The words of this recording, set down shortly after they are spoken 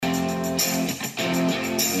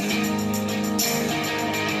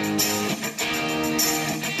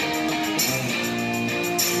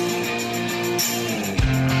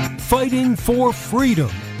fighting for freedom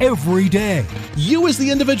every day. You as the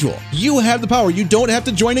individual, you have the power. You don't have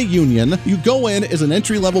to join a union. You go in as an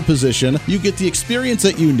entry-level position. You get the experience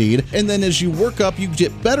that you need. And then as you work up, you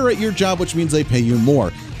get better at your job, which means they pay you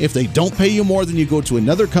more. If they don't pay you more, then you go to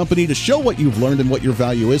another company to show what you've learned and what your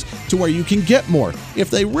value is to where you can get more. If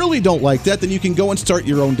they really don't like that, then you can go and start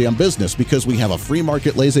your own damn business because we have a free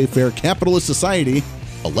market, laissez-faire, capitalist society,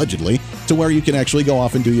 allegedly, to where you can actually go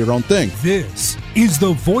off and do your own thing. This is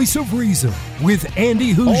the Voice of Reason with Andy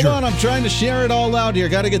Hoosier. Hold on, I'm trying to share it all out here.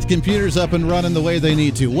 Got to get the computers up and running the way they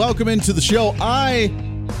need to. Welcome into the show. I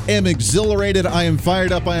am exhilarated. I am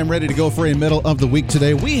fired up. I am ready to go for a middle of the week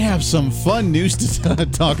today. We have some fun news to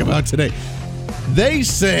talk about today. They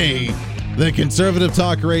say that conservative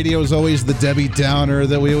talk radio is always the Debbie Downer,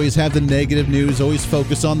 that we always have the negative news, always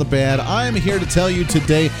focus on the bad. I am here to tell you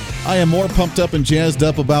today I am more pumped up and jazzed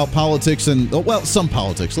up about politics and, well, some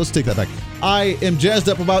politics. Let's take that back. I am jazzed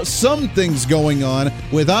up about some things going on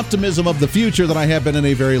with optimism of the future that I have been in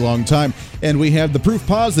a very long time. And we have the proof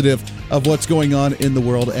positive of what's going on in the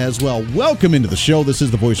world as well. Welcome into the show. This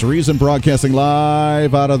is the Voice of Reason, broadcasting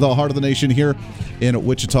live out of the heart of the nation here in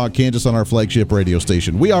Wichita, Kansas on our flagship radio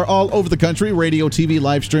station. We are all over the country, radio, TV,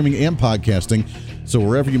 live streaming, and podcasting. So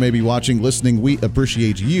wherever you may be watching, listening, we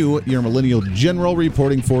appreciate you, your millennial general,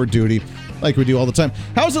 reporting for duty like we do all the time.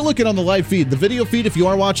 How's it looking on the live feed? The video feed, if you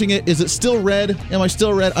are watching it, is it still red? Am I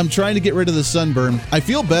still red? I'm trying to get rid of the sunburn. I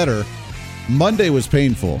feel better. Monday was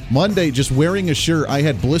painful. Monday, just wearing a shirt, I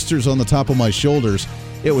had blisters on the top of my shoulders.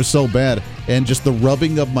 It was so bad. And just the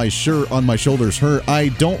rubbing of my shirt on my shoulders hurt. I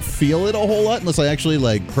don't feel it a whole lot unless I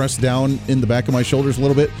actually press down in the back of my shoulders a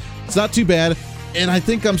little bit. It's not too bad. And I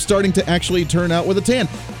think I'm starting to actually turn out with a tan.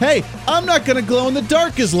 Hey, I'm not going to glow in the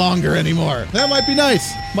dark as longer anymore. That might be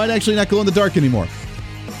nice. Might actually not glow in the dark anymore.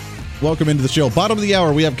 Welcome into the show. Bottom of the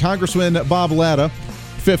hour, we have Congressman Bob Latta,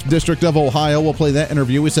 5th District of Ohio. We'll play that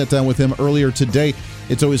interview. We sat down with him earlier today.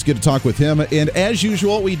 It's always good to talk with him. And as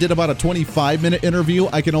usual, we did about a 25-minute interview.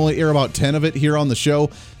 I can only air about 10 of it here on the show.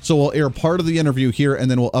 So we'll air part of the interview here,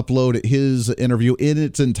 and then we'll upload his interview in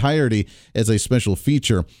its entirety as a special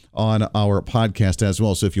feature on our podcast as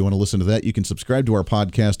well. So if you want to listen to that, you can subscribe to our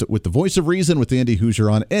podcast with the Voice of Reason with Andy Hoosier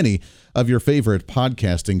on any of your favorite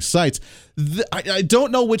podcasting sites. I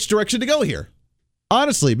don't know which direction to go here,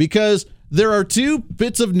 honestly, because there are two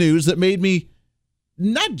bits of news that made me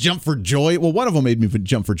not jump for joy. Well, one of them made me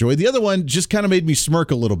jump for joy. The other one just kind of made me smirk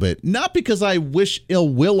a little bit. Not because I wish ill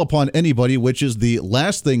will upon anybody, which is the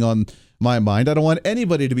last thing on my mind. I don't want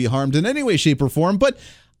anybody to be harmed in any way, shape, or form, but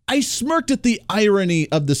I smirked at the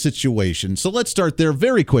irony of the situation. So let's start there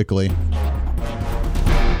very quickly.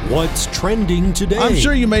 What's trending today? I'm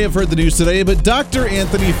sure you may have heard the news today, but Dr.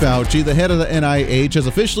 Anthony Fauci, the head of the NIH, has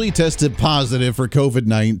officially tested positive for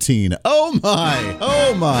COVID-19. Oh my,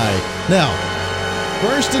 oh my. Now,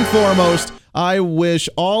 first and foremost, I wish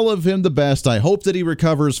all of him the best. I hope that he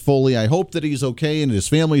recovers fully. I hope that he's okay and his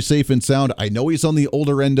family's safe and sound. I know he's on the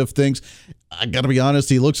older end of things. I got to be honest,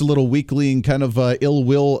 he looks a little weakly and kind of ill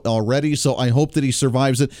will already, so I hope that he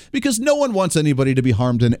survives it because no one wants anybody to be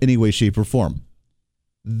harmed in any way, shape, or form.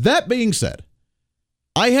 That being said,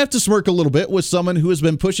 I have to smirk a little bit with someone who has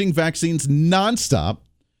been pushing vaccines nonstop,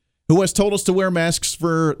 who has told us to wear masks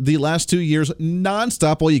for the last 2 years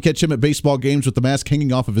nonstop while you catch him at baseball games with the mask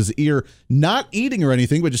hanging off of his ear, not eating or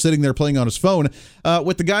anything, but just sitting there playing on his phone,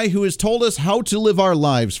 with the guy who has told us how to live our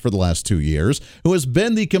lives for the last 2 years, who has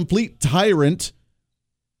been the complete tyrant.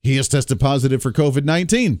 He has tested positive for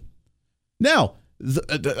COVID-19. Now,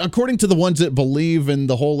 according to the ones that believe in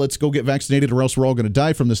the whole let's go get vaccinated or else we're all going to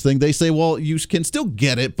die from this thing, they say, well, you can still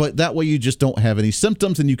get it, but that way you just don't have any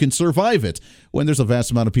symptoms and you can survive it, when there's a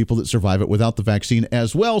vast amount of people that survive it without the vaccine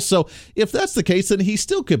as well. So if that's the case, then he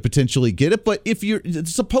still could potentially get it. But if you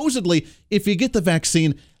get the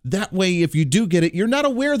vaccine, that way if you do get it, you're not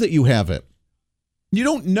aware that you have it. You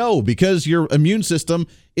don't know because your immune system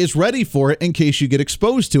is ready for it in case you get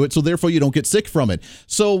exposed to it, so therefore you don't get sick from it.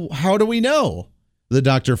 So how do we know the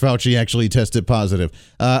Dr. Fauci actually tested positive?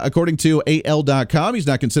 According to AL.com, he's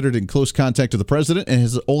not considered in close contact with the president and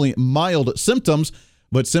has only mild symptoms,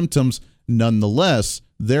 but symptoms nonetheless.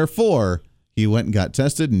 Therefore, he went and got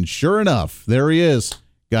tested, and sure enough, there he is.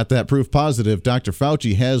 Got that proof positive. Dr.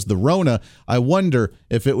 Fauci has the Rona. I wonder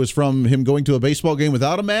if it was from him going to a baseball game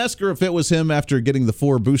without a mask or if it was him after getting the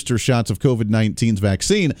 4 booster shots of COVID-19's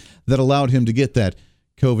vaccine that allowed him to get that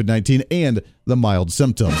COVID-19 and the mild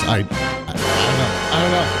symptoms. I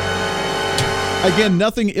don't know. Again,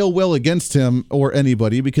 nothing ill will against him or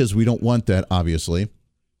anybody because we don't want that, obviously.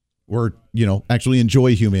 we're, actually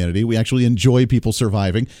enjoy humanity. We actually enjoy people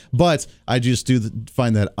surviving. But I just do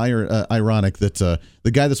find that ironic that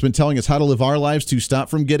the guy that's been telling us how to live our lives to stop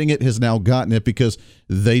from getting it has now gotten it, because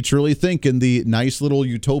they truly think in the nice little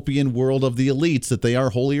utopian world of the elites that they are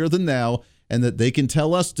holier than thou, and that they can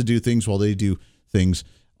tell us to do things while they do things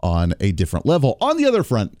on a different level. On the other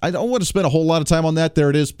front, I don't want to spend a whole lot of time on that. There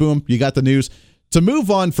it is. Boom. You got the news. To move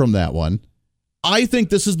on from that one, I think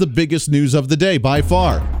this is the biggest news of the day by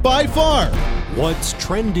far. By far. What's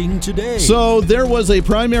trending today? So there was a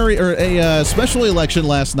primary or a special election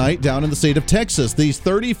last night down in the state of Texas, the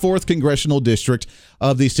 34th congressional district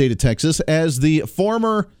of the state of Texas, as the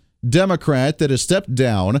former Democrat that has stepped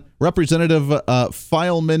down, Representative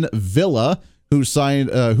Fileman Villa, who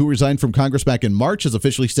resigned from Congress back in March, has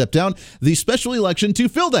officially stepped down. The special election to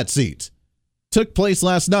fill that seat took place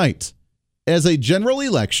last night as a general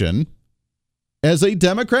election, as a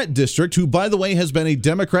Democrat district, who, by the way, has been a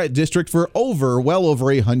Democrat district for well over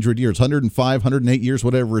 100 years, 105, 108 years,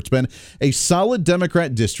 whatever it's been, a solid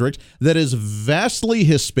Democrat district that is vastly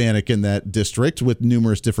Hispanic in that district with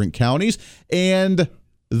numerous different counties. And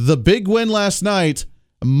the big win last night,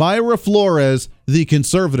 Mayra Flores, the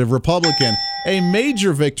conservative Republican, a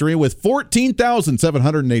major victory with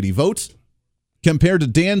 14,780 votes, compared to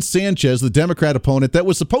Dan Sanchez, the Democrat opponent that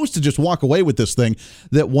was supposed to just walk away with this thing,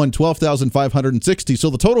 that won 12,560. So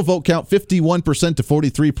the total vote count, 51% to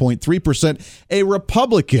 43.3%. A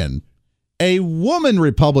Republican, a woman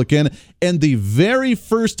Republican, and the very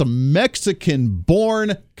first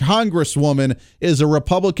Mexican-born congresswoman is a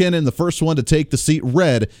Republican, and the first one to take the seat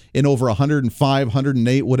red in over 105,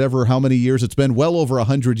 108, whatever, how many years it's been, well over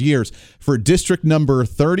 100 years, for district number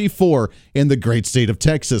 34 in the great state of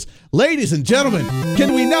Texas. Ladies and gentlemen,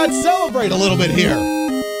 can we not celebrate a little bit here?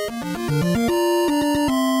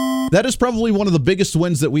 That is probably one of the biggest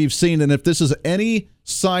wins that we've seen, and if this is any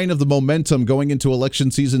sign of the momentum going into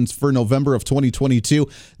election seasons for November of 2022,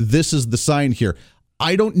 this is the sign here.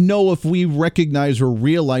 I don't know if we recognize or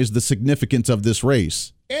realize the significance of this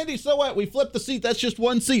race. Andy, so what? We flipped the seat. That's just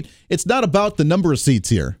one seat. It's not about the number of seats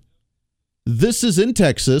here. This is in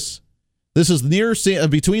Texas. This is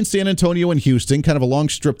between San Antonio and Houston, kind of a long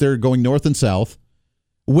strip there going north and south,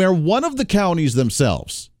 where one of the counties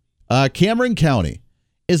themselves, Cameron County,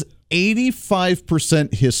 is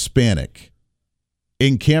 85% Hispanic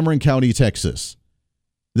in Cameron County, Texas.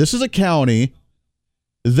 This is a county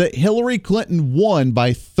that Hillary Clinton won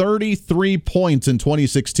by 33 points in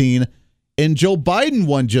 2016, and Joe Biden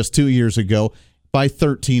won just 2 years ago by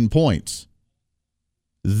 13 points.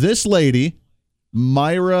 This lady,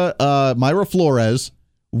 Mayra Flores,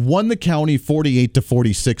 won the county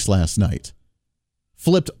 48-46 last night.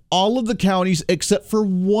 Flipped all of the counties except for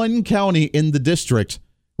one county in the district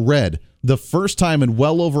red. The first time in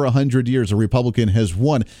well over 100 years a Republican has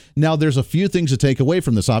won. Now, there's a few things to take away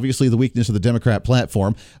from this. Obviously, the weakness of the Democrat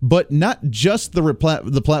platform, but not just the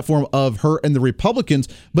platform of her and the Republicans,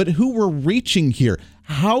 but who we're reaching here.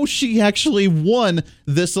 How she actually won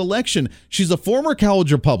this election. She's a former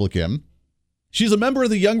college Republican. She's a member of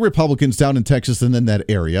the Young Republicans down in Texas and in that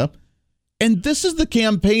area. And this is the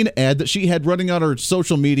campaign ad that she had running on her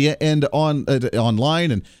social media and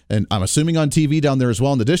online and I'm assuming on TV down there as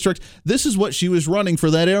well in the district. This is what she was running for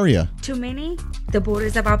that area. To many, the border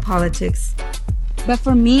is about politics. But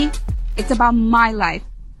for me, it's about my life.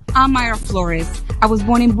 I'm Mayra Flores. I was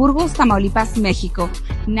born in Burgos, Tamaulipas, Mexico.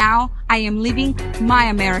 Now I am living my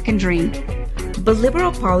American dream. But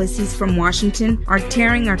liberal policies from Washington are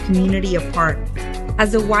tearing our community apart.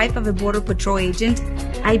 As the wife of a Border Patrol agent,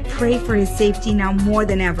 I pray for his safety now more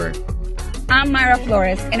than ever. I'm Mayra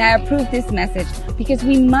Flores, and I approve this message because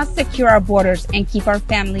we must secure our borders and keep our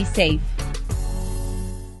families safe.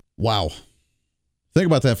 Wow. Think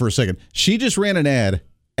about that for a second. She just ran an ad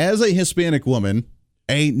as a Hispanic woman,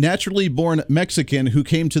 a naturally born Mexican who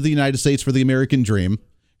came to the United States for the American dream,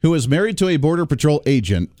 who is married to a Border Patrol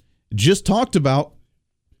agent, just talked about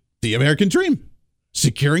the American dream,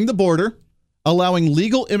 securing the border, allowing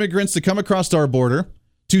legal immigrants to come across our border,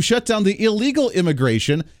 to shut down the illegal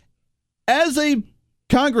immigration as a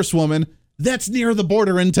congresswoman that's near the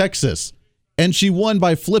border in Texas. And she won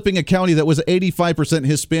by flipping a county that was 85%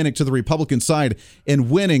 Hispanic to the Republican side and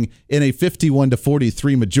winning in a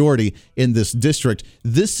 51-43 majority in this district.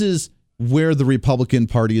 This is where the Republican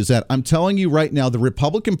Party is at. I'm telling you right now, the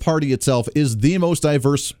Republican Party itself is the most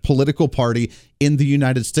diverse political party in the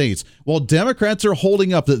United States. While Democrats are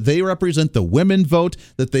holding up that they represent the women vote,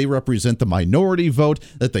 that they represent the minority vote,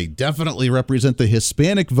 that they definitely represent the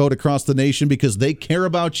Hispanic vote across the nation because they care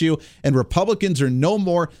about you, and Republicans are no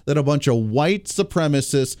more than a bunch of white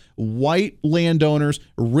supremacists, white landowners,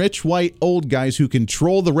 rich white old guys who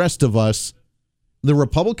control the rest of us. The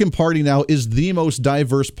Republican Party now is the most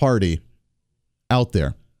diverse party out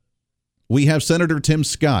there. We have Senator Tim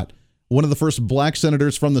Scott, one of the first black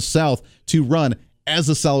senators from the South to run as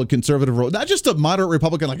a solid conservative role. Not just a moderate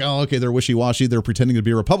Republican, like, oh, okay, they're wishy-washy, they're pretending to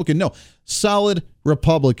be a Republican. No, solid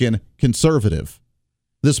Republican conservative.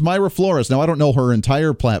 This Mayra Flores, now I don't know her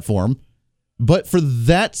entire platform, but for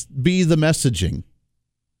that be the messaging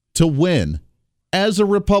to win as a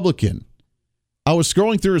Republican. I was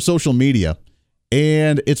scrolling through her social media,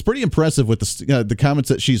 and it's pretty impressive with the comments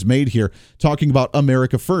that she's made here, talking about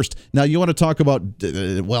America first. Now, you want to talk about,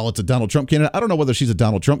 well, it's a Donald Trump candidate. I don't know whether she's a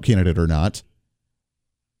Donald Trump candidate or not.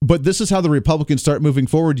 But this is how the Republicans start moving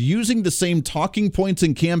forward, using the same talking points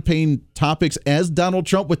and campaign topics as Donald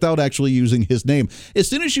Trump without actually using his name. As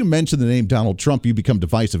soon as you mention the name Donald Trump, you become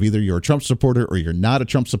divisive. Either you're a Trump supporter or you're not a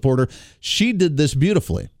Trump supporter. She did this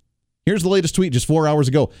beautifully. Here's the latest tweet just 4 hours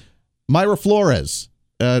ago. Mayra Flores.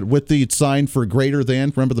 With the sign for greater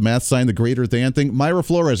than, remember the math sign, the greater than thing? Mayra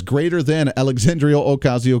Flores, greater than Alexandria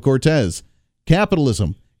Ocasio-Cortez.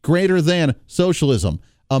 Capitalism, greater than socialism.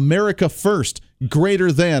 America first,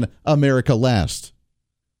 greater than America last.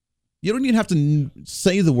 You don't even have to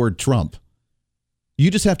say the word Trump.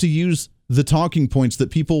 You just have to use the talking points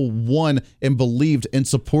that people won and believed and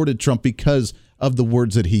supported Trump because of the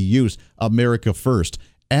words that he used. America first.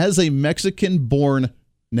 As a Mexican-born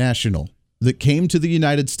national that came to the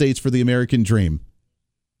United States for the American dream,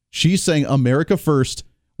 she's saying America first.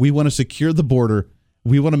 We want to secure the border.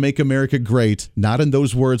 We want to make America great. Not in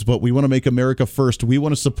those words, but we want to make America first. We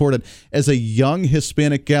want to support it as a young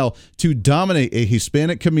Hispanic gal to dominate a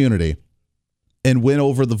Hispanic community and win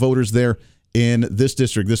over the voters there in this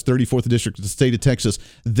district, this 34th district of the state of Texas.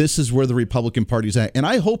 This is where the Republican Party's at. And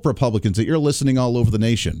I hope, Republicans, that you're listening all over the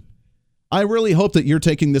nation. I really hope that you're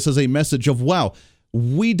taking this as a message of, wow,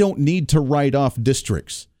 we don't need to write off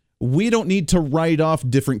districts. We don't need to write off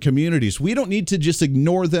different communities. We don't need to just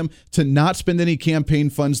ignore them, to not spend any campaign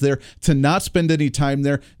funds there, to not spend any time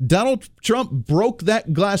there. Donald Trump broke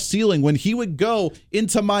that glass ceiling when he would go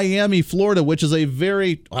into Miami, Florida, which is a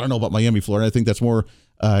very, I don't know about Miami, Florida. I think that's more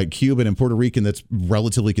Cuban and Puerto Rican, that's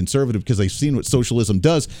relatively conservative because they've seen what socialism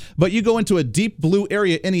does. But you go into a deep blue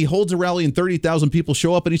area and he holds a rally and 30,000 people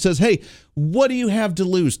show up and he says, hey, what do you have to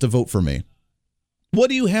lose to vote for me? What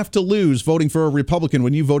do you have to lose voting for a Republican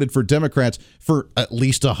when you voted for Democrats for at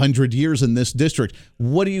least 100 years in this district?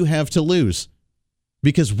 What do you have to lose?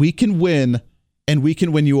 Because we can win, and we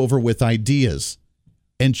can win you over with ideas.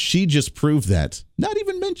 And she just proved that. Not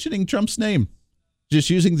even mentioning Trump's name. Just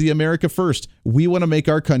using the America first. We want to make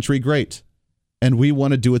our country great. And we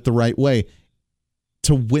want to do it the right way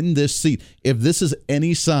to win this seat. If this is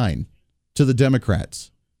any sign to the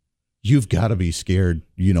Democrats, you've got to be scared.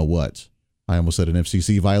 You know what? I almost said an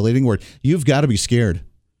FCC violating word. You've got to be scared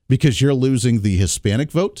because you're losing the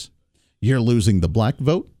Hispanic vote. You're losing the black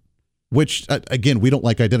vote, which, again, we don't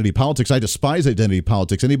like identity politics. I despise identity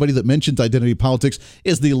politics. Anybody that mentions identity politics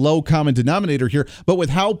is the low common denominator here. But with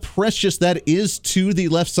how precious that is to the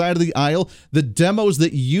left side of the aisle, the demos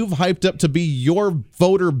that you've hyped up to be your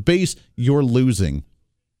voter base, you're losing.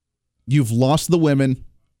 You've lost the women.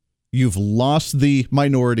 You've lost the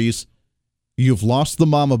minorities. You've lost the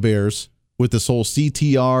mama bears with this whole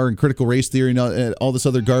CTR and critical race theory and all this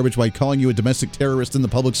other garbage by calling you a domestic terrorist in the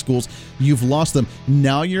public schools. You've lost them.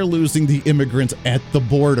 Now you're losing the immigrants at the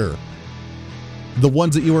border. The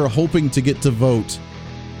ones that you were hoping to get to vote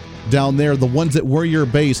down there, the ones that were your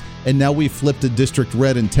base, and now we've flipped to District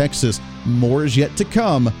Red in Texas. More is yet to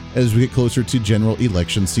come as we get closer to general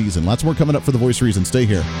election season. Lots more coming up for The Voice of Reason. Stay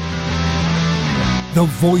here. The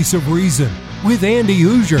Voice of Reason with Andy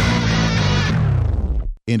Hoosier.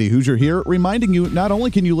 Andy Hoosier here, reminding you not only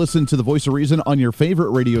can you listen to The Voice of Reason on your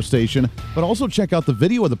favorite radio station, but also check out the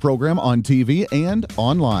video of the program on TV and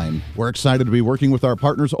online. We're excited to be working with our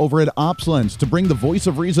partners over at OpsLens to bring The Voice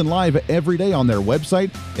of Reason live every day on their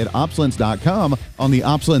website at opslens.com, on the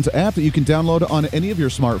OpsLens app that you can download on any of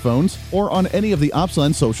your smartphones, or on any of the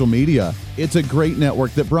OpsLens social media. It's a great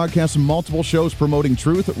network that broadcasts multiple shows promoting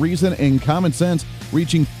truth, reason, and common sense,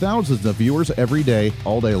 reaching thousands of viewers every day,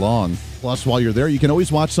 all day long. Plus, while you're there, you can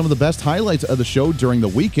always watch some of the best highlights of the show during the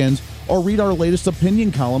weekends or read our latest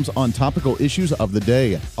opinion columns on topical issues of the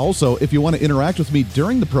day. Also, if you want to interact with me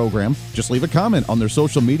during the program, just leave a comment on their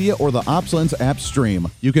social media or the OpsLens app stream.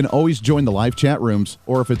 You can always join the live chat rooms,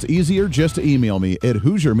 or if it's easier, just email me at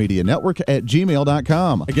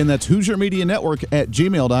HoosierMediaNetwork@gmail.com. Again, that's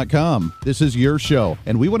HoosierMediaNetwork@gmail.com. This is your show,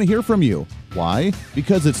 and we want to hear from you. Why?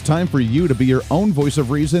 Because it's time for you to be your own voice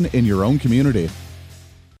of reason in your own community.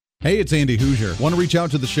 Hey, it's Andy Hoosier. Want to reach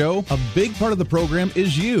out to the show? A big part of the program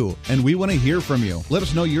is you, and we want to hear from you. Let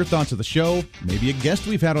us know your thoughts of the show, maybe a guest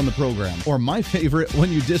we've had on the program, or my favorite,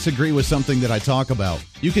 when you disagree with something that I talk about.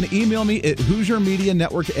 You can email me at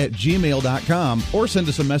HoosierMediaNetwork@gmail.com or send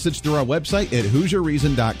us a message through our website at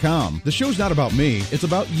HoosierReason.com. The show's not about me, it's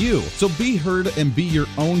about you. So be heard and be your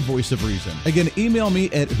own voice of reason. Again, email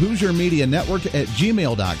me at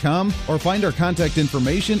HoosierMediaNetwork@gmail.com or find our contact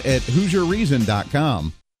information at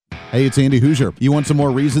HoosierReason.com. Hey, it's Andy Hoosier. You want some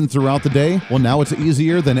more reason throughout the day? Well, now it's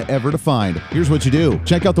easier than ever to find. Here's what you do.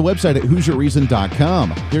 Check out the website at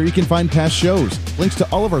HoosierReason.com. There you can find past shows, links to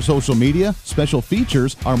all of our social media, special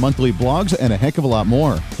features, our monthly blogs, and a heck of a lot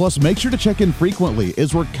more. Plus, make sure to check in frequently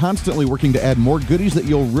as we're constantly working to add more goodies that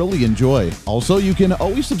you'll really enjoy. Also, you can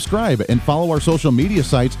always subscribe and follow our social media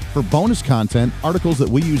sites for bonus content, articles that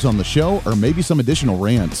we use on the show, or maybe some additional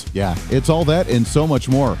rants. Yeah, it's all that and so much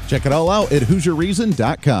more. Check it all out at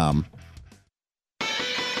HoosierReason.com.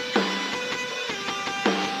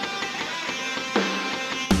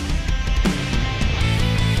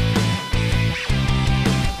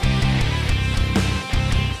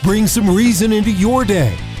 Bring some reason into your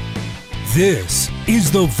day. This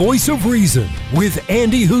is the Voice of Reason with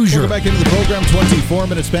Andy Hoosier. Welcome back into the program, 24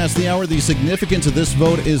 minutes past the hour. The significance of this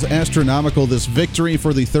vote is astronomical. This victory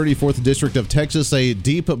for the 34th District of Texas, a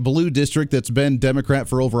deep blue district that's been Democrat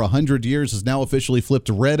for over 100 years, is now officially flipped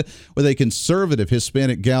red with a conservative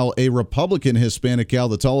Hispanic gal, a Republican Hispanic gal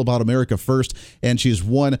that's all about America first, and she's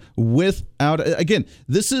won without... Again,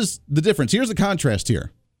 this is the difference. Here's the contrast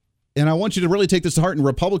here. And I want you to really take this to heart. And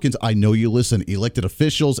Republicans, I know you listen, elected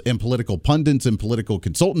officials and political pundits and political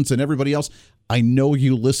consultants and everybody else, I know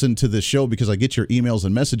you listen to this show because I get your emails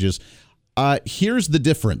and messages. Here's the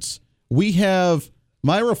difference. We have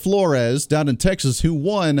Mayra Flores down in Texas who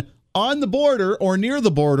won on the border or near the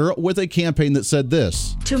border with a campaign that said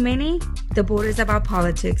this. To many, the border is about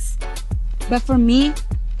politics. But for me,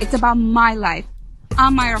 it's about my life.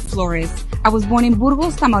 I'm Mayra Flores. I was born in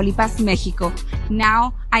Burgos, Tamaulipas, Mexico.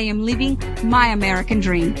 Now I am living my American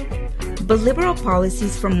dream. But liberal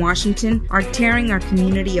policies from Washington are tearing our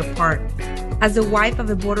community apart. As the wife of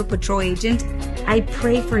a Border Patrol agent, I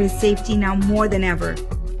pray for his safety now more than ever.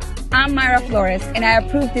 I'm Mayra Flores, and I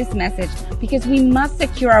approve this message because we must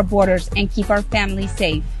secure our borders and keep our families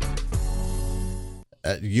safe.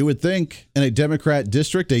 You would think in a Democrat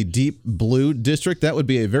district, a deep blue district, that would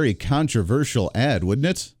be a very controversial ad, wouldn't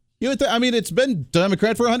it? You would I mean, it's been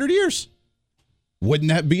Democrat for 100 years. Wouldn't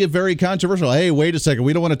that be a very controversial? Hey, wait a second.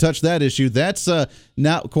 We don't want to touch that issue. That's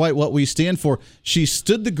not quite what we stand for. She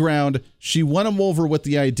stood the ground. She won them over with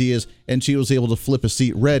the ideas, and she was able to flip a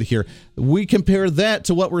seat red here. We compare that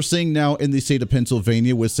to what we're seeing now in the state of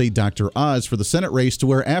Pennsylvania with, say, Dr. Oz for the Senate race, to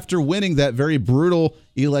where after winning that very brutal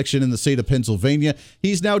election in the state of Pennsylvania,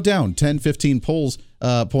 he's now down 10, 15 points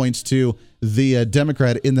to the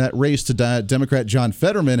Democrat in that race. To Democrat John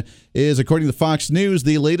Fetterman is, according to Fox News,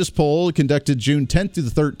 the latest poll conducted June 10th through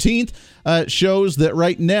the 13th shows that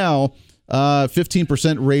right now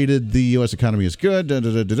 15% rated the U.S. economy as good.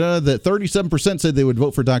 That 37% said they would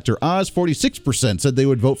vote for Dr. Oz. 46% said they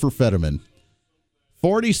would vote for Fetterman.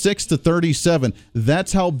 46 to 37.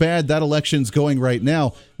 That's how bad that election's going right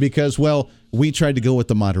now because, well, we tried to go with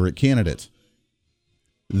the moderate candidate.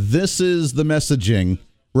 This is the messaging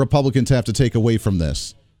Republicans have to take away from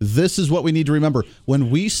this. This is what we need to remember. When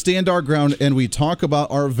we stand our ground and we talk about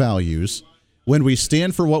our values, when we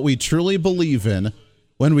stand for what we truly believe in,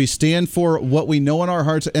 when we stand for what we know in our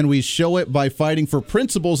hearts and we show it by fighting for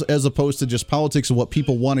principles as opposed to just politics and what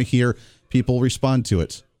people want to hear, people respond to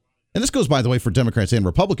it. And this goes, by the way, for Democrats and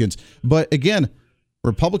Republicans. But again,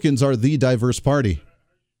 Republicans are the diverse party.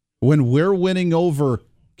 When we're winning over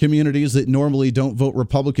communities that normally don't vote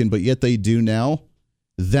Republican, but yet they do now,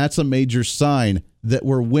 that's a major sign that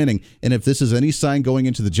we're winning. And if this is any sign going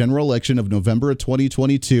into the general election of November of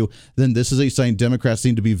 2022, then this is a sign Democrats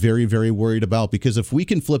need to be very, very worried about. Because if we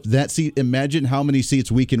can flip that seat, imagine how many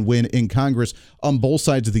seats we can win in Congress on both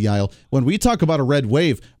sides of the aisle. When we talk about a red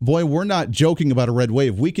wave, boy, we're not joking about a red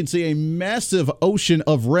wave. We can see a massive ocean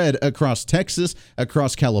of red across Texas,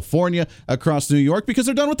 across California, across New York, because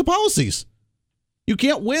they're done with the policies. You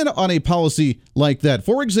can't win on a policy like that.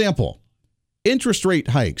 For example, Interest rate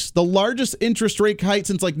hikes, the largest interest rate hike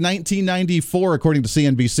since like 1994, according to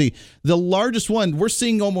CNBC. The largest one, we're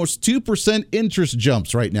seeing almost 2% interest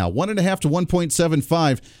jumps right now, 1.5 to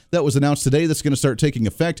 1.75. That was announced today. That's going to start taking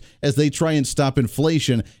effect as they try and stop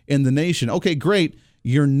inflation in the nation. Okay, great.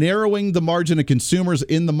 You're narrowing the margin of consumers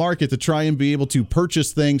in the market to try and be able to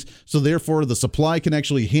purchase things, so therefore the supply can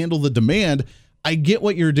actually handle the demand. I get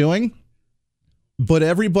what you're doing, but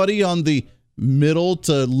everybody on the middle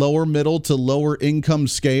to lower income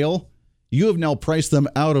scale, you have now priced them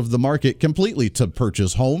out of the market completely to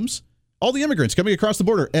purchase homes. All the immigrants coming across the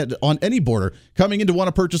border, on any border, coming in to want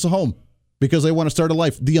to purchase a home because they want to start a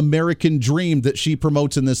life. The American dream that she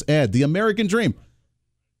promotes in this ad, the American dream,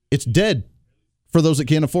 it's dead for those that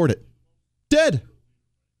can't afford it. Dead.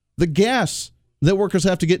 The gas that workers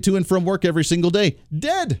have to get to and from work every single day,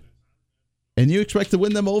 dead. And you expect to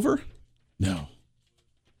win them over? No.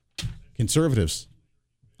 Conservatives,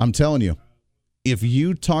 I'm telling you, if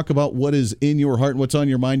you talk about what is in your heart and what's on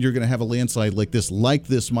your mind, you're going to have a landslide like this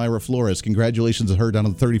Mayra Flores. Congratulations to her down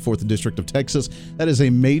in the 34th District of Texas. That is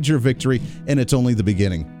a major victory, and it's only the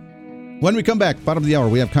beginning. When we come back, bottom of the hour,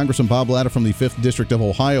 we have Congressman Bob Latta from the 5th District of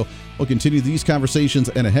Ohio. We'll continue these conversations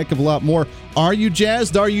and a heck of a lot more. Are you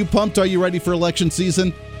jazzed? Are you pumped? Are you ready for election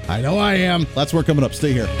season? I know I am. Lots more coming up.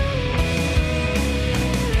 Stay here.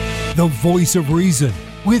 The Voice of Reason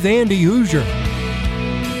with Andy Hoosier.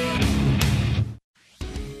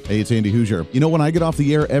 Hey, it's Andy Hoosier. You know, when I get off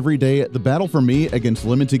the air every day, the battle for me against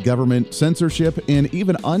limited government, censorship, and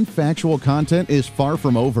even unfactual content is far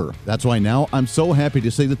from over. That's why now I'm so happy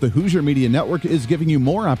to say that the Hoosier Media Network is giving you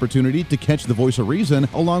more opportunity to catch the Voice of Reason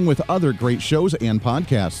along with other great shows and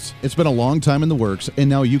podcasts. It's been a long time in the works, and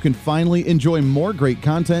now you can finally enjoy more great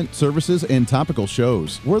content, services, and topical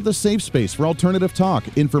shows. We're the safe space for alternative talk,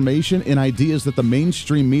 information, and ideas that the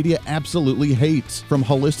mainstream media absolutely hates. From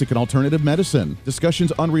holistic and alternative medicine,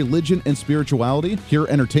 discussions on religion and spirituality, pure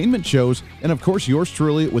entertainment shows, and of course yours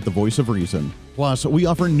truly with the Voice of Reason. Plus, we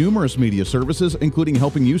offer numerous media services, including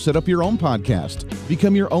helping you set up your own podcast.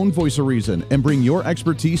 Become your own Voice of Reason and bring your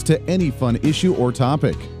expertise to any fun issue or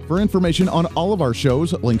topic. For information on all of our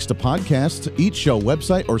shows, links to podcasts, each show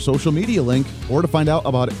website or social media link, or to find out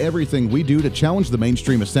about everything we do to challenge the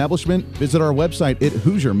mainstream establishment, visit our website at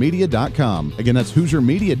HoosierMedia.com. Again, that's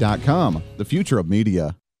HoosierMedia.com, the future of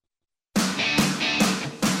media.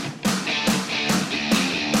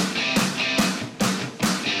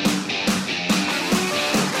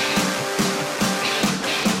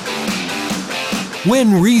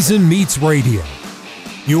 When Reason Meets Radio.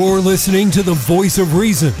 You're listening to the Voice of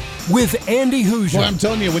Reason with Andy Hoosier. Well, I'm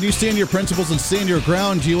telling you, when you stand your principles and stand your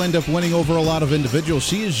ground, you end up winning over a lot of individuals.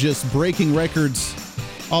 She is just breaking records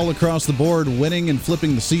all across the board, winning and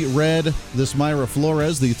flipping the seat red. This Mayra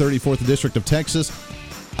Flores, the 34th District of Texas.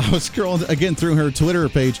 I was scrolling again through her Twitter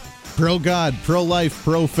page. Pro-God, pro-life,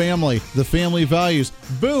 pro-family, the family values.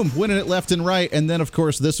 Boom, winning it left and right. And then, of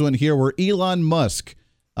course, this one here where Elon Musk,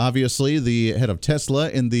 obviously the head of Tesla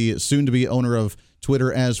and the soon-to-be owner of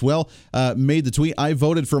Twitter as well, made the tweet, "I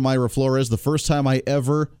voted for Mayra Flores, the first time I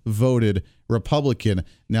ever voted Republican,"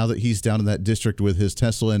 now that he's down in that district with his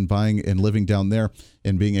Tesla and buying and living down there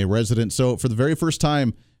and being a resident. So for the very first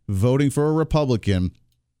time, voting for a Republican,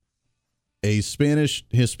 a Spanish,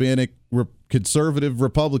 Hispanic, conservative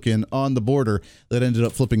Republican on the border that ended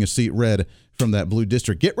up flipping a seat red from that blue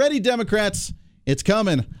district. Get ready, Democrats. It's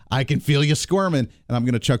coming. I can feel you squirming, and I'm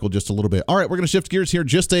going to chuckle just a little bit. All right, we're going to shift gears here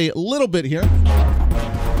just a little bit here.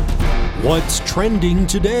 What's trending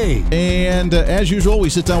today? And as usual, we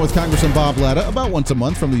sit down with Congressman Bob Latta about once a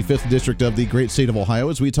month from the 5th District of the great state of Ohio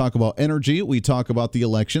as we talk about energy, we talk about the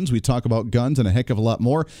elections, we talk about guns, and a heck of a lot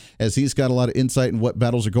more, as he's got a lot of insight in what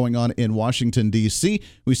battles are going on in Washington, D.C.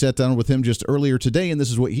 We sat down with him just earlier today, and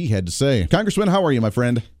this is what he had to say. Congressman, how are you, my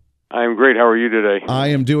friend? I'm great. How are you today? I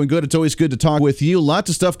am doing good. It's always good to talk with you. Lots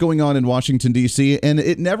of stuff going on in Washington, D.C., and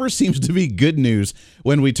it never seems to be good news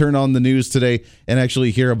when we turn on the news today and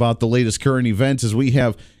actually hear about the latest current events, as we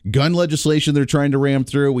have gun legislation they're trying to ram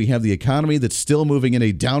through. We have the economy that's still moving in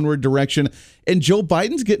a downward direction, and Joe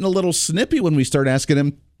Biden's getting a little snippy when we start asking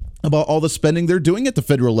him about all the spending they're doing at the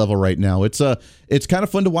federal level right now. It's kind of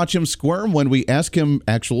fun to watch him squirm when we ask him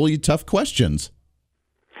actually tough questions.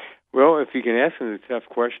 Well, if you can ask him the tough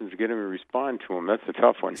questions, get him to respond to them. That's the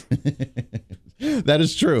tough one. That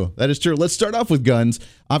is true. That is true. Let's start off with guns.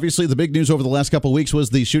 Obviously, the big news over the last couple of weeks was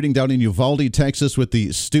the shooting down in Uvalde, Texas, with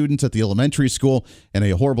the student at the elementary school, and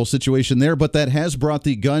a horrible situation there. But that has brought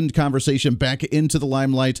the gun conversation back into the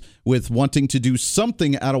limelight with wanting to do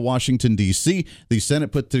something out of Washington, D.C. The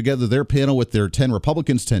Senate put together their panel with their 10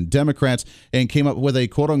 Republicans, 10 Democrats, and came up with a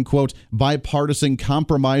quote-unquote bipartisan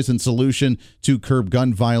compromise and solution to curb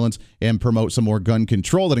gun violence and promote some more gun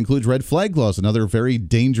control. That includes red flag laws and other very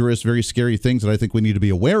dangerous, very scary things that I think we need to be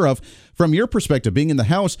aware of. From your perspective, being in the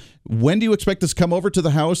House, when do you expect this to come over to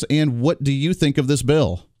the House, and what do you think of this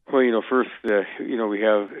bill? Well, first,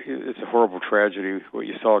 it's a horrible tragedy, what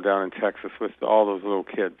you saw down in Texas with all those little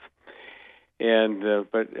kids. And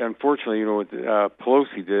but unfortunately, what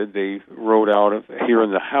Pelosi did, they wrote out here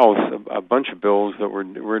in the House a bunch of bills that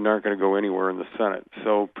were not going to go anywhere in the Senate.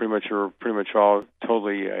 So pretty much all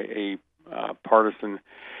totally a partisan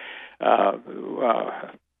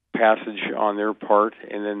passage on their part,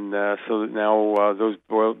 and then so that now those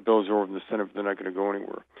bills are over in the Senate, but they're not going to go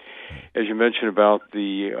anywhere. As you mentioned about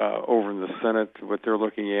the over in the Senate, what they're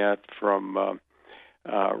looking at from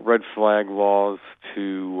red flag laws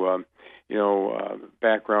to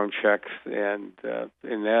background checks, and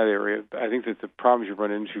in that area, I think that the problems you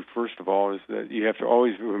run into, first of all, is that you have to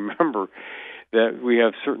always remember that we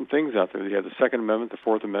have certain things out there. You have the Second Amendment, the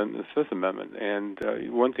Fourth Amendment, and the Fifth Amendment. And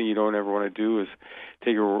one thing you don't ever want to do is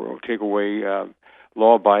take away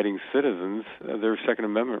law-abiding citizens their Second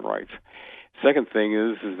Amendment rights. Second thing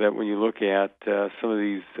is that when you look at some of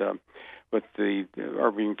these what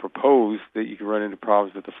are being proposed, that you can run into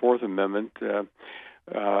problems with the Fourth Amendment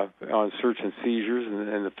on search and seizures,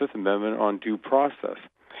 and the Fifth Amendment on due process.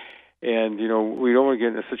 And, we don't want to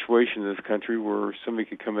get in a situation in this country where somebody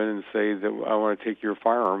could come in and say that I want to take your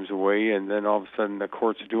firearms away, and then all of a sudden the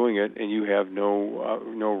court's doing it, and you have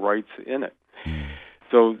no rights in it.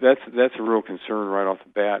 So that's a real concern right off the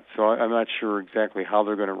bat. So I'm not sure exactly how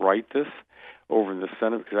they're going to write this over in the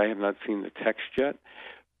Senate, because I have not seen the text yet.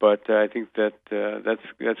 But I think that's going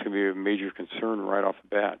to be a major concern right off the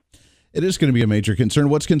bat. It is going to be a major concern.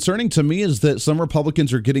 What's concerning to me is that some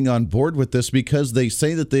Republicans are getting on board with this because they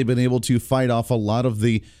say that they've been able to fight off a lot of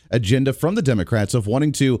the agenda from the Democrats of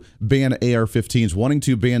wanting to ban AR-15s, wanting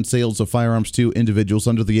to ban sales of firearms to individuals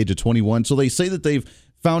under the age of 21. So they say that they've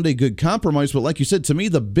found a good compromise. But like you said, to me,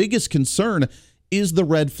 the biggest concern is the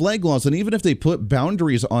red flag laws. And even if they put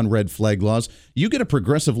boundaries on red flag laws, you get a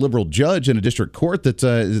progressive liberal judge in a district court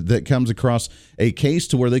that comes across a case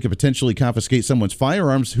to where they could potentially confiscate someone's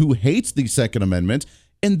firearms who hates the Second Amendment,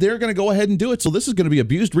 and they're going to go ahead and do it. So this is going to be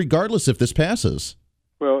abused regardless if this passes.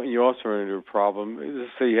 Well, you also run into a problem.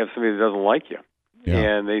 Let's say you have somebody that doesn't like you,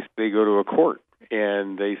 yeah, and they go to a court,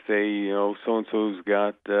 and they say, so-and-so's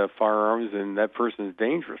got firearms, and that person is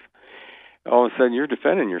dangerous. All of a sudden, you're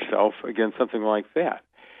defending yourself against something like that,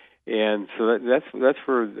 and so that's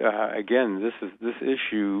where again, this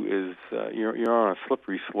issue is you're on a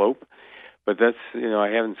slippery slope. But that's I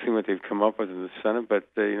haven't seen what they've come up with in the Senate, but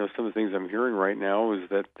some of the things I'm hearing right now is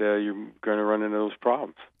that you're going to run into those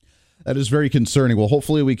problems. That is very concerning. Well,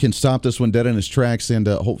 hopefully we can stop this one dead in its tracks, and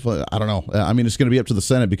hopefully, I don't know. It's going to be up to the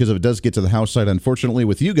Senate, because if it does get to the House side, unfortunately,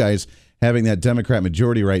 with you guys having that Democrat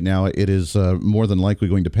majority right now, it is more than likely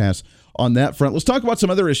going to pass on that front. Let's talk about some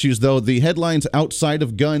other issues, though. The headlines outside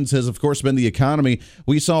of guns has, of course, been the economy.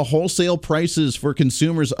 We saw wholesale prices for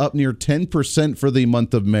consumers up near 10% for the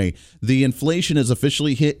month of May. The inflation has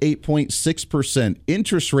officially hit 8.6%.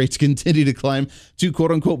 Interest rates continue to climb to,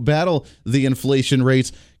 quote-unquote, battle the inflation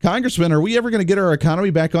rates. Congressman, are we ever going to get our economy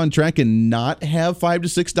back on track and not have $5 to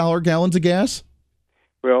 $6 gallons of gas?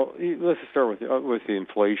 Well, let's start with the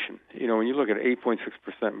inflation. When you look at 8.6%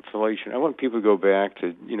 inflation, I want people to go back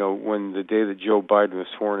to, when the day that Joe Biden was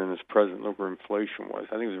sworn in as president, look where inflation was.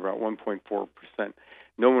 I think it was about 1.4%.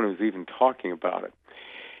 No one was even talking about it.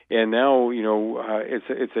 And now,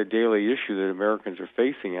 it's a daily issue that Americans are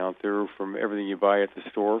facing out there, from everything you buy at the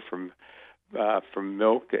store, from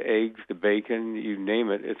milk to eggs to bacon, you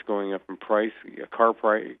name it, it's going up in price. Car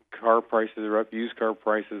prices are up, used car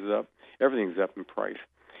prices are up, everything's up in price.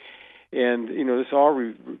 And, this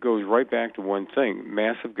all goes right back to one thing: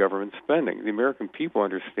 massive government spending. The American people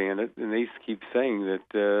understand it, and they keep saying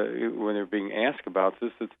that when they're being asked about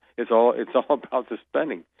this, it's all about the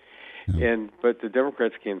spending. Yeah. But the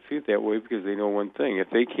Democrats can't see it that way, because they know one thing: if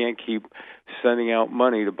they can't keep sending out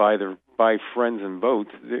money to buy friends and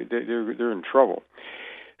votes, they're in trouble.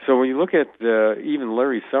 So when you look at even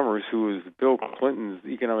Larry Summers, who was Bill Clinton's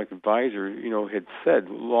economic advisor, had said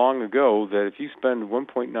long ago that if you spend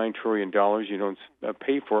 $1.9 trillion, you don't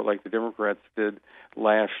pay for it like the Democrats did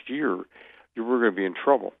last year. we're going to be in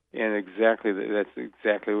trouble. And that's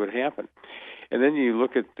exactly what happened. And then you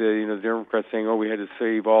look at the Democrats saying, we had to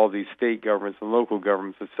save all these state governments and local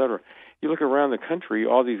governments, et cetera. You look around the country,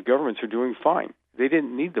 all these governments are doing fine. They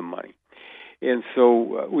didn't need the money. And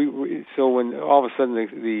so so when all of a sudden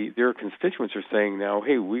their constituents are saying now,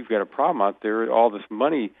 hey, we've got a problem out there, all this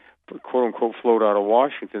money, quote unquote, flowed out of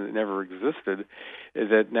Washington that never existed,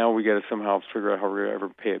 that now we got to somehow figure out how we're going to ever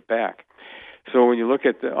pay it back. So when you look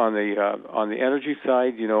at on the energy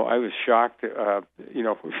side, I was shocked. Not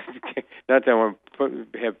that I want to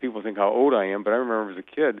have people think how old I am, but I remember as a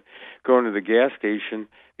kid going to the gas station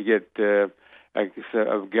to get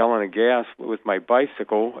a gallon of gas with my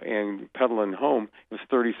bicycle and pedaling home. It was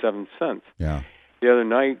 37 cents. Yeah. The other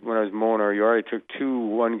night when I was mowing our yard, I took 2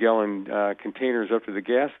 1-gallon containers up to the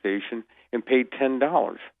gas station and paid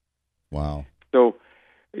 $10. Wow. So,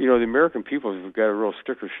 the American people have got a real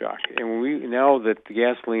sticker shock. And now that the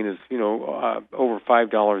gasoline is, over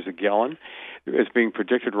 $5 a gallon, it's being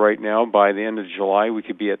predicted right now by the end of July we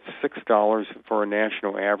could be at $6 for a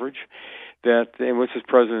national average. And what's this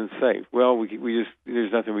president say? Well, we just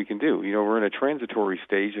there's nothing we can do. We're in a transitory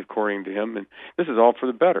stage, according to him, and this is all for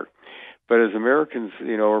the better. But as Americans,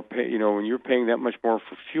 when you're paying that much more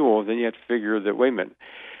for fuel, then you have to figure that, wait a minute,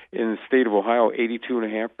 in the state of Ohio,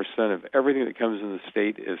 82.5% of everything that comes in the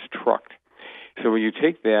state is trucked. So when you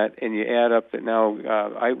take that and you add up that now,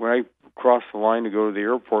 when I crossed the line to go to the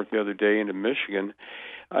airport the other day into Michigan,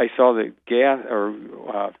 I saw that gas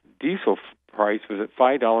or diesel price was at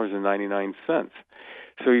 $5.99.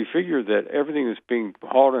 So you figure that everything that's being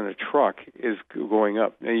hauled in a truck is going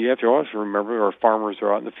up. And you have to also remember our farmers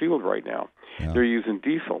are out in the field right now. Yeah. They're using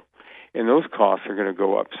diesel. And those costs are going to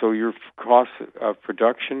go up. So your cost of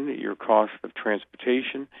production, your cost of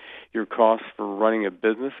transportation, your cost for running a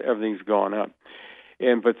business, everything's gone up.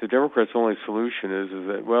 But the Democrats' only solution is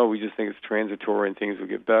that, well, we just think it's transitory and things will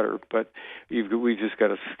get better. But we just got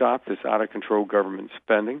to stop this out-of-control government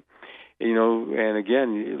spending. And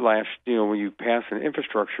again, when you pass an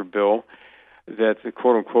infrastructure bill that the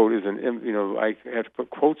quote-unquote is I have to put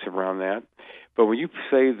quotes around that. But when you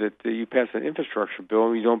say that you pass an infrastructure bill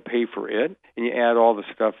and you don't pay for it, and you add all the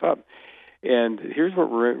stuff up, and here's what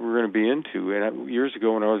we're going to be into. And years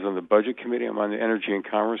ago when I was on the Budget Committee, I'm on the Energy and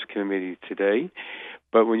Commerce Committee today.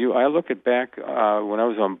 But when I look at back when I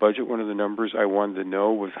was on budget, one of the numbers I wanted to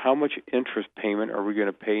know was how much interest payment are we going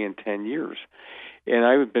to pay in 10 years? And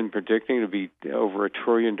I have been predicting to be over $1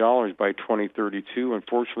 trillion by 2032.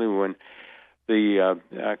 Unfortunately, when the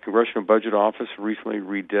Congressional Budget Office recently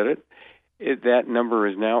redid it, that number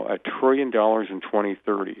is now $1 trillion in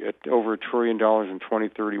 2030, over $1 trillion in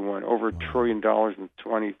 2031, over $1 trillion in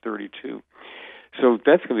 2032. So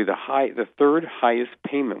that's going to be the third highest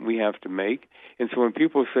payment we have to make. And so when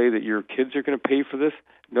people say that your kids are going to pay for this,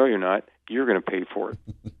 no, you're not. You're going to pay for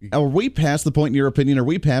it. Are we past the point, in your opinion, are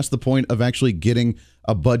we past the point of actually getting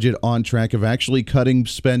a budget on track, of actually cutting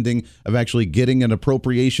spending, of actually getting an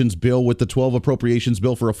appropriations bill with the 12 appropriations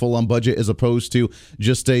bill for a full-on budget as opposed to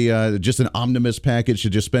just an omnibus package to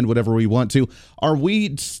just spend whatever we want to? Are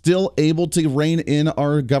we still able to rein in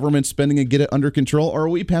our government spending and get it under control, or are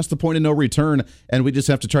we past the point of no return and we just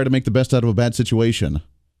have to try to make the best out of a bad situation?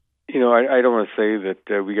 I don't want to say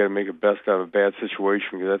that we got to make the best out of a bad situation,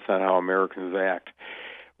 because that's not how Americans act.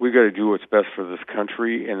 We got to do what's best for this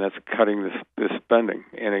country, and that's cutting this spending.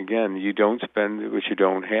 And again, you don't spend what you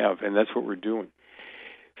don't have, and that's what we're doing.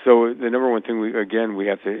 So the number one thing we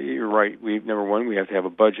have to. You're right. We have to have a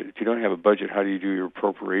budget. If you don't have a budget, how do you do your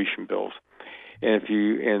appropriation bills?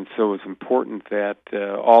 And so it's important that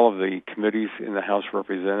all of the committees in the House of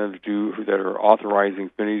Representatives that are authorizing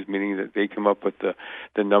committees, meaning that they come up with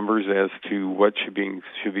the numbers as to what should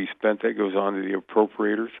be spent. That goes on to the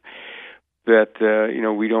appropriators. That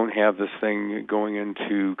we don't have this thing going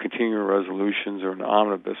into continuing resolutions or an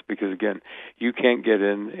omnibus, because again, you can't get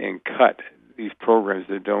in and cut these programs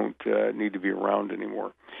that don't need to be around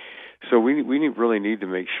anymore. So we really need to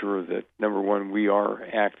make sure that, number one, we are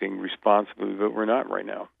acting responsibly, but we're not right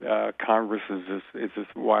now. Congress is just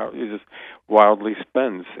wildly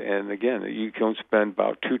spends, and again, you don't spend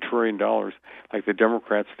about $2 trillion like the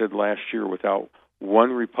Democrats did last year without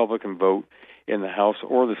one Republican vote in the House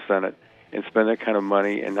or the Senate, and spend that kind of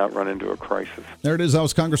money and not run into a crisis. There it is. That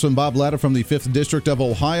was Congressman Bob Latta from the 5th District of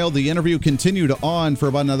Ohio. The interview continued on for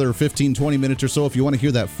about another 15, 20 minutes or so. If you want to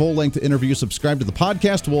hear that full-length interview, subscribe to the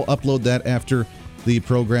podcast. We'll upload that after the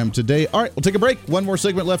program today. All right, we'll take a break. One more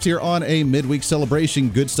segment left here on a midweek celebration.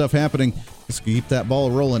 Good stuff happening. Let's keep that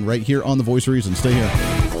ball rolling right here on The Voice of Reason. Stay here.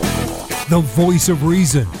 The Voice of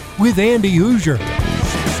Reason with Andy Hoosier.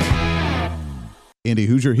 Andy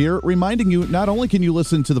Hoosier here, reminding you not only can you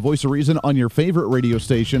listen to the Voice of Reason on your favorite radio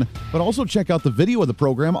station, but also check out the video of the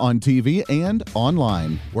program on TV and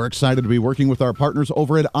online. We're excited to be working with our partners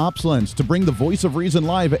over at OpsLens to bring the Voice of Reason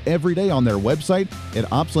live every day on their website at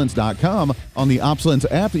opslens.com, on the OpsLens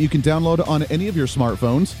app that you can download on any of your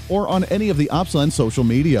smartphones, or on any of the OpsLens social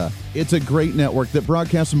media. It's a great network that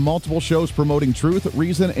broadcasts multiple shows promoting truth,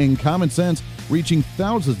 reason, and common sense, reaching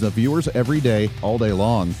thousands of viewers every day, all day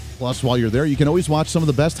long. Plus, while you're there, you can always watch some of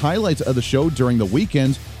the best highlights of the show during the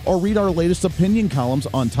weekends or read our latest opinion columns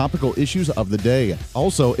on topical issues of the day.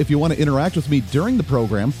 Also, if you want to interact with me during the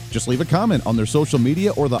program, just leave a comment on their social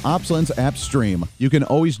media or the OpsLens app stream. You can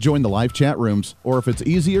always join the live chat rooms, or if it's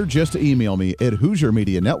easier, just email me at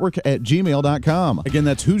HoosierMediaNetwork@gmail.com. Again,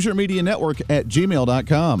 that's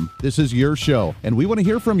HoosierMediaNetwork@gmail.com. This is your show, and we want to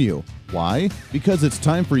hear from you. Why? Because it's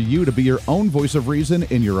time for you to be your own voice of reason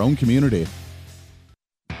in your own community.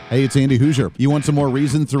 Hey, it's Andy Hoosier. You want some more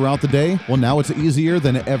reason throughout the day? Well, now it's easier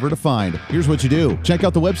than ever to find. Here's what you do. Check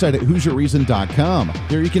out the website at HoosierReason.com.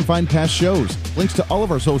 There you can find past shows, links to all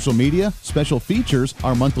of our social media, special features,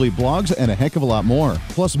 our monthly blogs, and a heck of a lot more.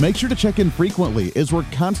 Plus, make sure to check in frequently, as we're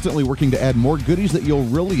constantly working to add more goodies that you'll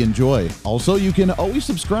really enjoy. Also, you can always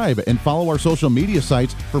subscribe and follow our social media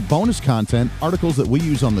sites for bonus content, articles that we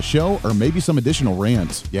use on the show, or maybe some additional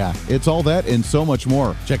rants. Yeah, it's all that and so much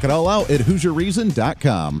more. Check it all out at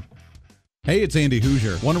HoosierReason.com. Hey, it's Andy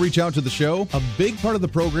Hoosier. Want to reach out to the show? A big part of the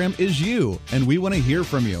program is you, and we want to hear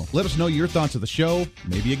from you. Let us know your thoughts of the show,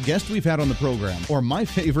 maybe a guest we've had on the program, or my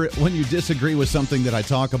favorite, when you disagree with something that I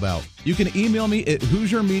talk about. You can email me at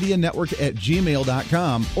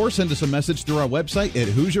HoosierMediaNetwork@gmail.com or send us a message through our website at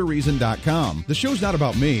HoosierReason.com. The show's not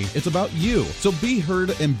about me, it's about you. So be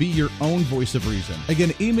heard and be your own voice of reason.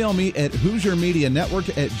 Again, email me at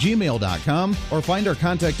HoosierMediaNetwork@gmail.com or find our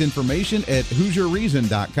contact information at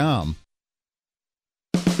HoosierReason.com.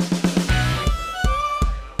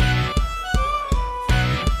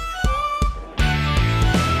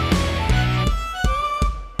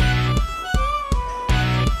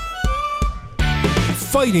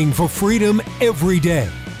 Fighting for freedom every day.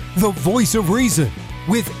 The Voice of Reason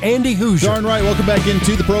with Andy Hoosier. Darn right. Welcome back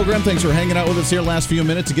into the program. Thanks for hanging out with us here last few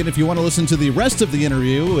minutes. Again, if you want to listen to the rest of the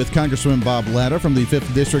interview with Congressman Bob Latta from the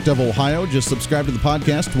 5th District of Ohio, just subscribe to the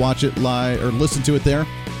podcast, watch it live, or listen to it there.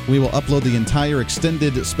 We will upload the entire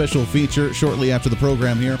extended special feature shortly after the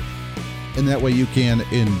program here. And that way you can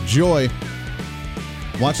enjoy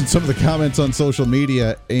watching some of the comments on social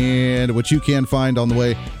media, and what you can find on the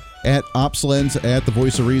way at OpsLens, at the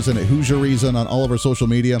Voice of Reason, at Hoosier Reason, on all of our social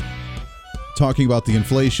media, talking about the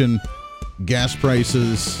inflation, gas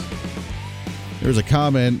prices. There's a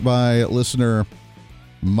comment by listener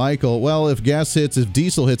Michael. Well, if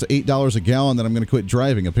diesel hits $8 a gallon, then I'm going to quit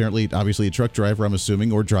driving. Apparently, obviously, a truck driver, I'm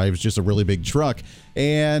assuming, or drives just a really big truck.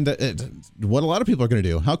 And what a lot of people are going to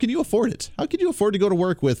do. How can you afford it? How can you afford to go to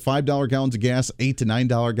work with $5 gallons of gas, $8 to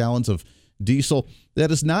 $9 gallons of diesel?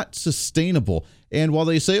 That is not sustainable. And while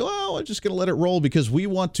they say, well, I'm just going to let it roll because we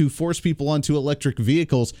want to force people onto electric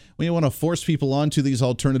vehicles, we want to force people onto these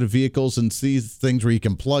alternative vehicles and these things where you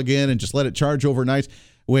can plug in and just let it charge overnight,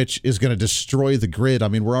 which is going to destroy the grid. I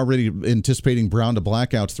mean, we're already anticipating brown to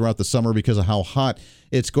blackouts throughout the summer because of how hot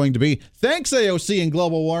it's going to be. Thanks, AOC and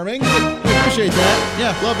global warming. I appreciate that.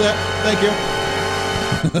 Yeah, love that.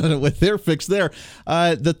 Thank you. With their fix there,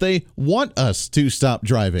 that they want us to stop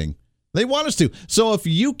driving. They want us to. So if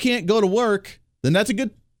you can't go to work, then that's a good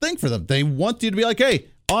thing for them. They want you to be like, hey,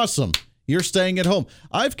 awesome, you're staying at home.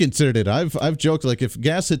 I've considered it. I've joked, like, if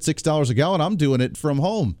gas hits $6 a gallon, I'm doing it from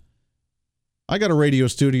home. I got a radio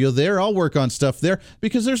studio there. I'll work on stuff there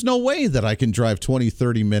because there's no way that I can drive 20,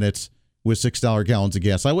 30 minutes with $6 gallons of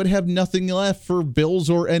gas. I would have nothing left for bills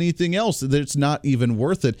or anything else. It's not even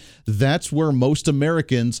worth it. That's where most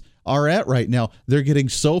Americans are at right now. They're getting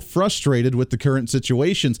so frustrated with the current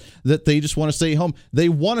situations that they just want to stay home. They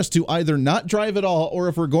want us to either not drive at all, or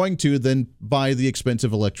if we're going to, then buy the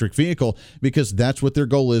expensive electric vehicle, because that's what their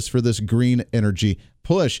goal is for this green energy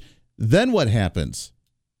push. Then what happens?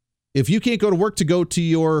 If you can't go to work to go to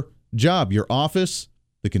your job, your office,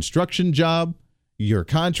 the construction job, your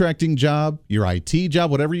contracting job, your IT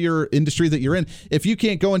job, whatever your industry that you're in, if you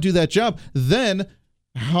can't go and do that job, then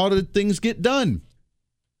how did things get done?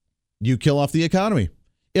 You kill off the economy.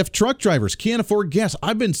 If truck drivers can't afford gas,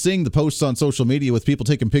 I've been seeing the posts on social media with people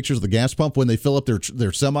taking pictures of the gas pump when they fill up their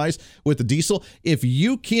semis with the diesel. If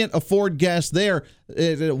you can't afford gas there,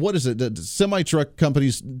 what is it? The semi-truck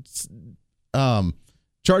companies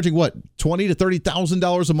charging what, $20,000 to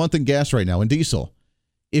 $30,000 a month in gas right now in diesel.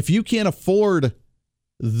 If you can't afford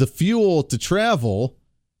the fuel to travel,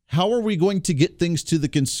 how are we going to get things to the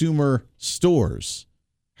consumer stores?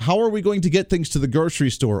 How are we going to get things to the grocery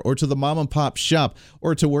store or to the mom and pop shop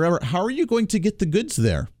or to wherever? How are you going to get the goods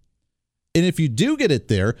there? And if you do get it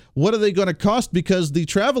there, what are they going to cost? Because the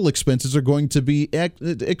travel expenses are going to be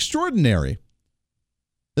extraordinary.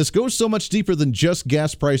 This goes so much deeper than just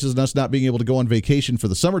gas prices and us not being able to go on vacation for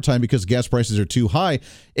the summertime because gas prices are too high.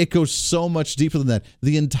 It goes so much deeper than that.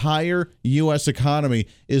 The entire U.S. economy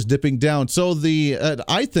is dipping down. So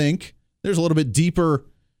I think there's a little bit deeper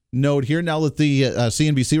note here now that the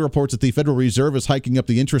CNBC reports that the Federal Reserve is hiking up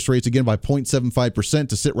the interest rates again by 0.75%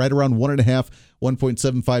 to sit right around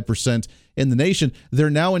 1.75% in the nation. They're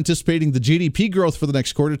now anticipating the GDP growth for the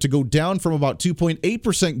next quarter to go down from about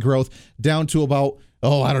 2.8% growth down to about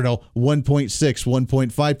 1.6,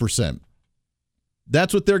 1.5%.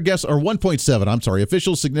 That's what their guess, or 1.7, I'm sorry.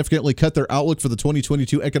 Officials significantly cut their outlook for the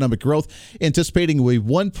 2022 economic growth, anticipating a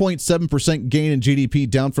 1.7% gain in GDP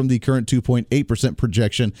down from the current 2.8%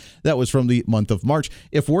 projection. That was from the month of March.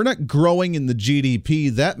 If we're not growing in the GDP,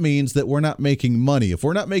 that means that we're not making money. If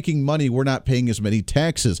we're not making money, we're not paying as many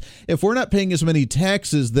taxes. If we're not paying as many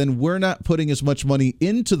taxes, then we're not putting as much money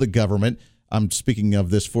into the government. I'm speaking of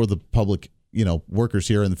this for the public, workers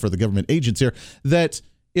here and for the government agents here, that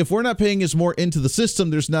if we're not paying as more into the system,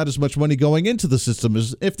 there's not as much money going into the system.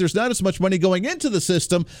 If there's not as much money going into the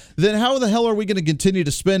system, then how the hell are we going to continue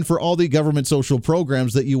to spend for all the government social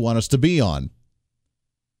programs that you want us to be on?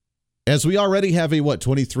 As we already have a,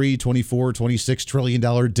 $23, $24, $26 trillion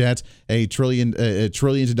debt,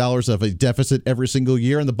 trillions of dollars of a deficit every single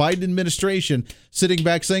year, and the Biden administration sitting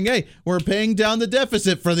back saying, hey, we're paying down the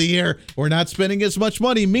deficit for the year. We're not spending as much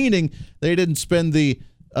money, meaning they didn't spend the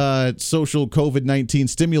social COVID-19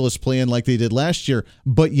 stimulus plan like they did last year,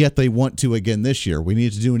 but yet they want to again this year. We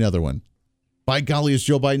need to do another one. By golly, as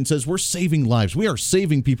Joe Biden says, we're saving lives. We are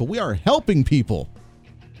saving people. We are helping people.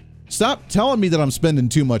 Stop telling me that I'm spending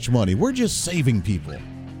too much money. We're just saving people.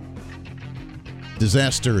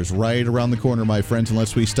 Disaster is right around the corner, my friends,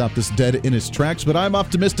 unless we stop this dead in its tracks. But I'm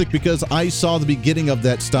optimistic because I saw the beginning of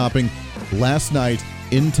that stopping last night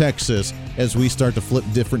in Texas as we start to flip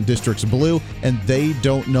different districts blue, and they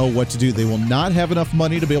don't know what to do. They will not have enough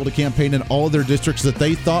money to be able to campaign in all of their districts that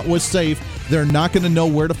they thought was safe. They're not going to know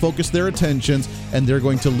where to focus their attentions, and they're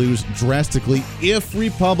going to lose drastically if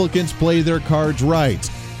Republicans play their cards right.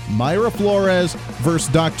 Mayra Flores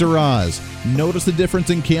versus Dr. Oz. Notice the difference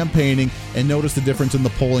in campaigning and notice the difference in the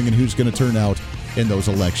polling and who's going to turn out in those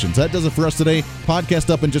elections. That does it for us today. Podcast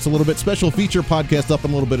up in just a little bit. Special feature podcast up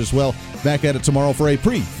in a little bit as well. Back at it tomorrow for a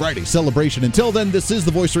pre-Friday celebration. Until then, this is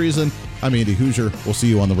The Voice of Reason. I'm Andy Hoosier. We'll see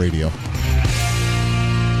you on the radio.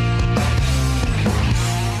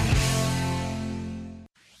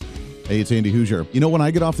 Hey, it's Andy Hoosier. When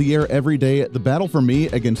I get off the air every day, the battle for me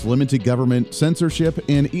against limited government, censorship,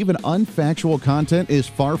 and even unfactual content is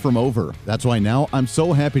far from over. That's why now I'm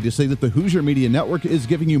so happy to say that the Hoosier Media Network is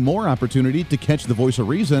giving you more opportunity to catch The Voice of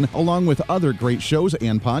Reason along with other great shows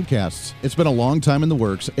and podcasts. It's been a long time in the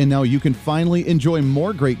works, and now you can finally enjoy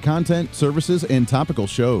more great content, services, and topical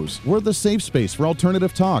shows. We're the safe space for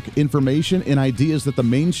alternative talk, information, and ideas that the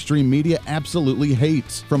mainstream media absolutely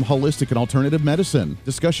hates. From holistic and alternative medicine,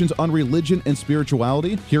 discussions on religion and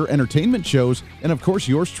spirituality, pure entertainment shows, and of course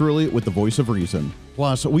yours truly with the Voice of Reason.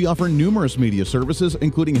 Plus, we offer numerous media services,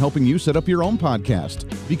 including helping you set up your own podcast.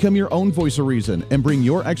 Become your own Voice of Reason and bring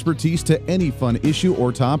your expertise to any fun issue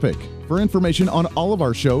or topic. For information on all of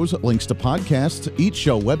our shows, links to podcasts, each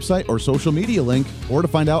show website or social media link, or to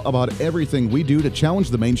find out about everything we do to challenge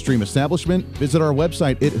the mainstream establishment, visit our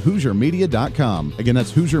website at HoosierMedia.com. Again,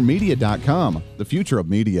 that's HoosierMedia.com, the future of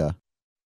media.